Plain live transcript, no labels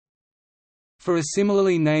For a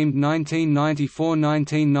similarly named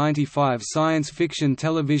 1994–1995 science fiction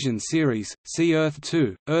television series, see Earth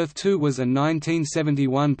 2. Earth 2 was a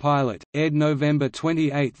 1971 pilot, aired November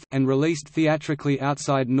 28, and released theatrically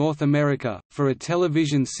outside North America, for a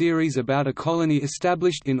television series about a colony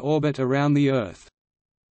established in orbit around the Earth.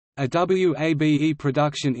 A WABE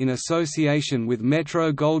production in association with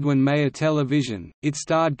Metro-Goldwyn-Mayer Television, it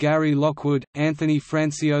starred Gary Lockwood, Anthony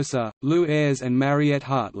Franciosa, Lou Ayres and Mariette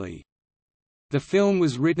Hartley. The film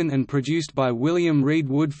was written and produced by William Reed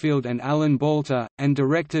Woodfield and Alan Balter, and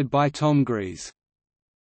directed by Tom Gries.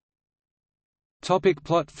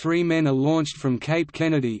 Plot: 3 men are launched from Cape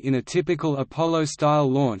Kennedy in a typical Apollo-style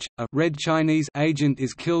launch. A red Chinese agent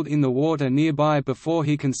is killed in the water nearby before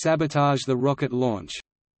he can sabotage the rocket launch.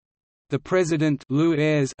 The President Lou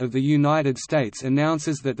Ayres of the United States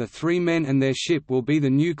announces that the 3 men and their ship will be the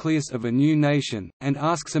nucleus of a new nation, and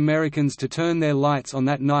asks Americans to turn their lights on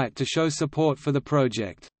that night to show support for the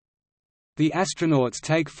project. The astronauts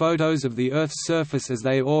take photos of the Earth's surface as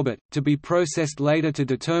they orbit, to be processed later to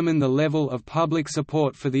determine the level of public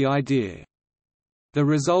support for the idea. The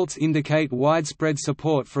results indicate widespread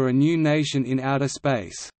support for a new nation in outer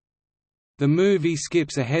space. The movie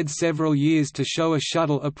skips ahead several years to show a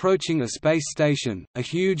shuttle approaching a space station, a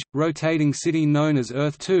huge, rotating city known as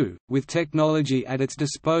Earth 2, with technology at its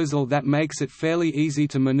disposal that makes it fairly easy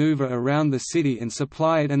to maneuver around the city and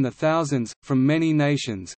supply it and the thousands, from many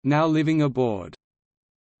nations, now living aboard.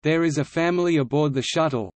 There is a family aboard the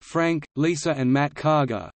shuttle, Frank, Lisa and Matt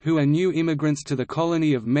Karger, who are new immigrants to the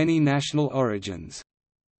colony of many national origins.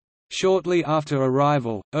 Shortly after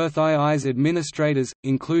arrival, Earth II's administrators,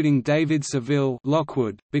 including David Seville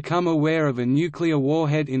Lockwood, become aware of a nuclear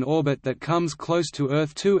warhead in orbit that comes close to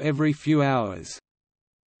Earth 2 every few hours.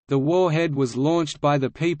 The warhead was launched by the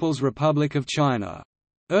People's Republic of China.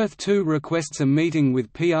 Earth 2 requests a meeting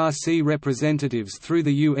with PRC representatives through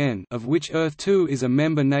the UN, of which Earth 2 is a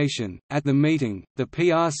member nation. At the meeting, the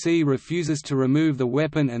PRC refuses to remove the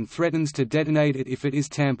weapon and threatens to detonate it if it is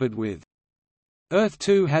tampered with. Earth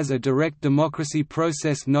 2 has a direct democracy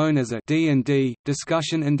process known as a D&D,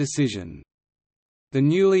 discussion and decision. The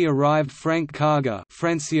newly arrived Frank Karger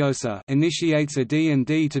Franciosa initiates a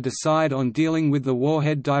D&D to decide on dealing with the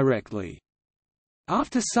warhead directly.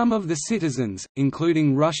 After some of the citizens,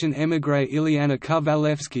 including Russian émigré Ilyana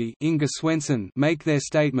Kovalevsky, Inga Swenson, make their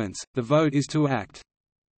statements, the vote is to act.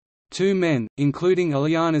 2 men, including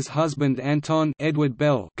Ilyana's husband Anton Edward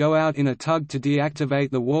Bell, go out in a tug to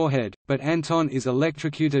deactivate the warhead, but Anton is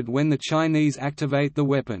electrocuted when the Chinese activate the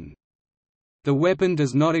weapon. The weapon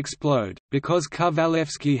does not explode, because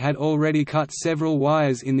Kovalevsky had already cut several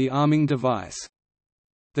wires in the arming device.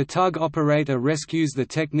 The tug operator rescues the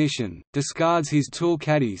technician, discards his tool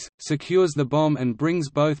caddies, secures the bomb and brings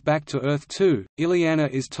both back to Earth 2. Ilyana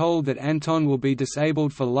is told that Anton will be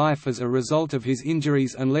disabled for life as a result of his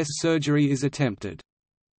injuries unless surgery is attempted.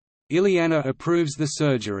 Ilyana approves the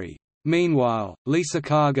surgery. Meanwhile, Lisa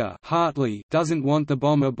Karger Hartley doesn't want the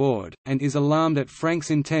bomb aboard, and is alarmed at Frank's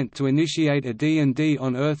intent to initiate a D&D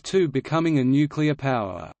on Earth 2 becoming a nuclear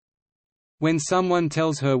power. When someone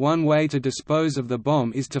tells her one way to dispose of the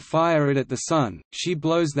bomb is to fire it at the sun, she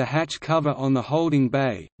blows the hatch cover on the holding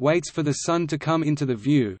bay, waits for the sun to come into the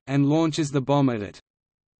view, and launches the bomb at it.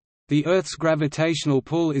 The Earth's gravitational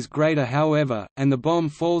pull is greater however, and the bomb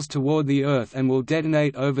falls toward the Earth and will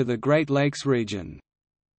detonate over the Great Lakes region.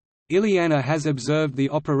 Ilyana has observed the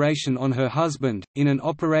operation on her husband, in an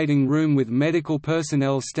operating room with medical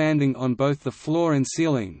personnel standing on both the floor and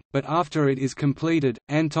ceiling, but after it is completed,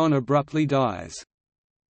 Anton abruptly dies.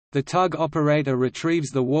 The tug operator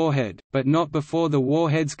retrieves the warhead, but not before the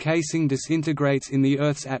warhead's casing disintegrates in the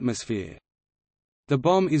Earth's atmosphere. The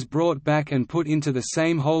bomb is brought back and put into the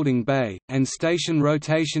same holding bay, and station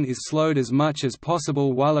rotation is slowed as much as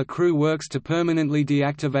possible while a crew works to permanently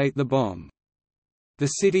deactivate the bomb. The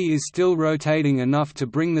city is still rotating enough to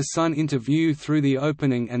bring the sun into view through the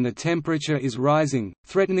opening and the temperature is rising,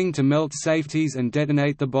 threatening to melt safeties and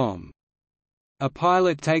detonate the bomb. A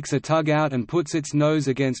pilot takes a tug out and puts its nose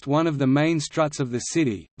against one of the main struts of the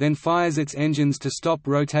city, then fires its engines to stop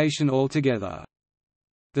rotation altogether.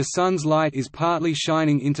 The sun's light is partly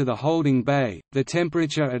shining into the holding bay, the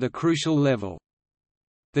temperature at a crucial level.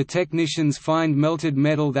 The technicians find melted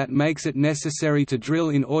metal that makes it necessary to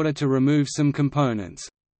drill in order to remove some components.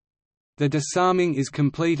 The disarming is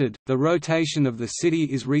completed, the rotation of the city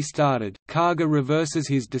is restarted, Karger reverses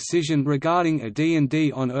his decision regarding a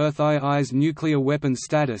D&D on Earth II's nuclear weapons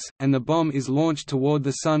status, and the bomb is launched toward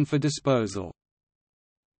the Sun for disposal.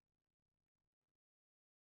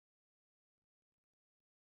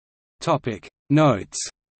 Notes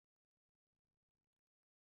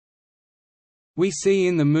We see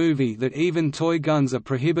in the movie that even toy guns are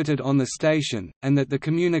prohibited on the station, and that the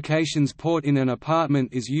communications port in an apartment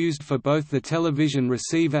is used for both the television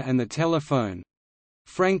receiver and the telephone.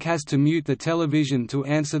 Frank has to mute the television to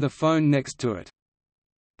answer the phone next to it.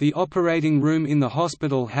 The operating room in the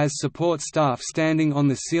hospital has support staff standing on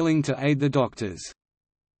the ceiling to aid the doctors.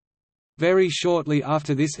 Very shortly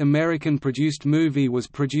after this American-produced movie was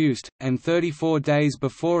produced, and 34 days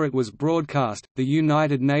before it was broadcast, the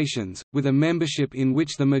United Nations, with a membership in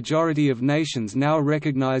which the majority of nations now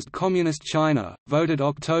recognized Communist China, voted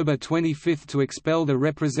October 25 to expel the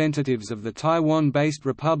representatives of the Taiwan-based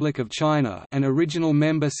Republic of China, an original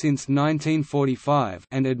member since 1945,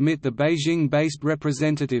 and admit the Beijing-based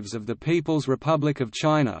representatives of the People's Republic of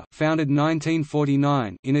China, founded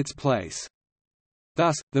 1949, in its place.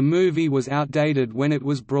 Thus, the movie was outdated when it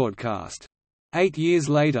was broadcast. 8 years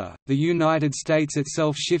later, the United States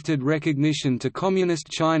itself shifted recognition to Communist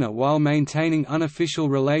China while maintaining unofficial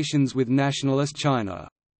relations with Nationalist China.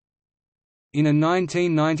 In a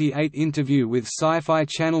 1998 interview with Sci-Fi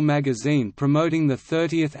Channel magazine promoting the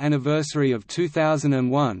 30th anniversary of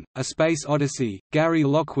 2001, A Space Odyssey, Gary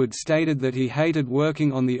Lockwood stated that he hated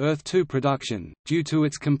working on the Earth 2 production, due to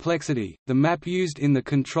its complexity. The map used in the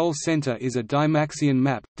control center is a Dymaxion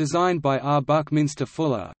map, designed by R. Buckminster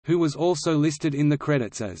Fuller, who was also listed in the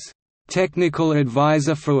credits as technical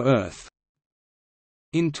advisor for Earth.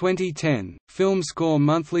 In 2010, Film Score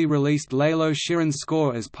Monthly released Lalo Schifrin's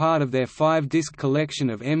score as part of their 5-disc collection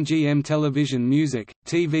of MGM Television Music,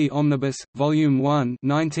 TV Omnibus, Volume 1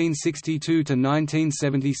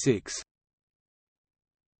 1962–1976.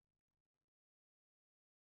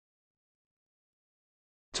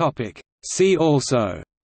 See also: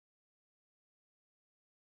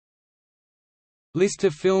 List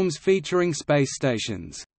of films featuring space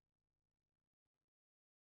stations.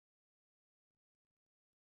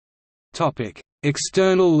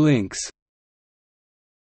 External links: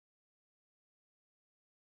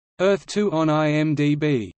 Earth 2 on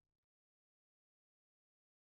IMDb.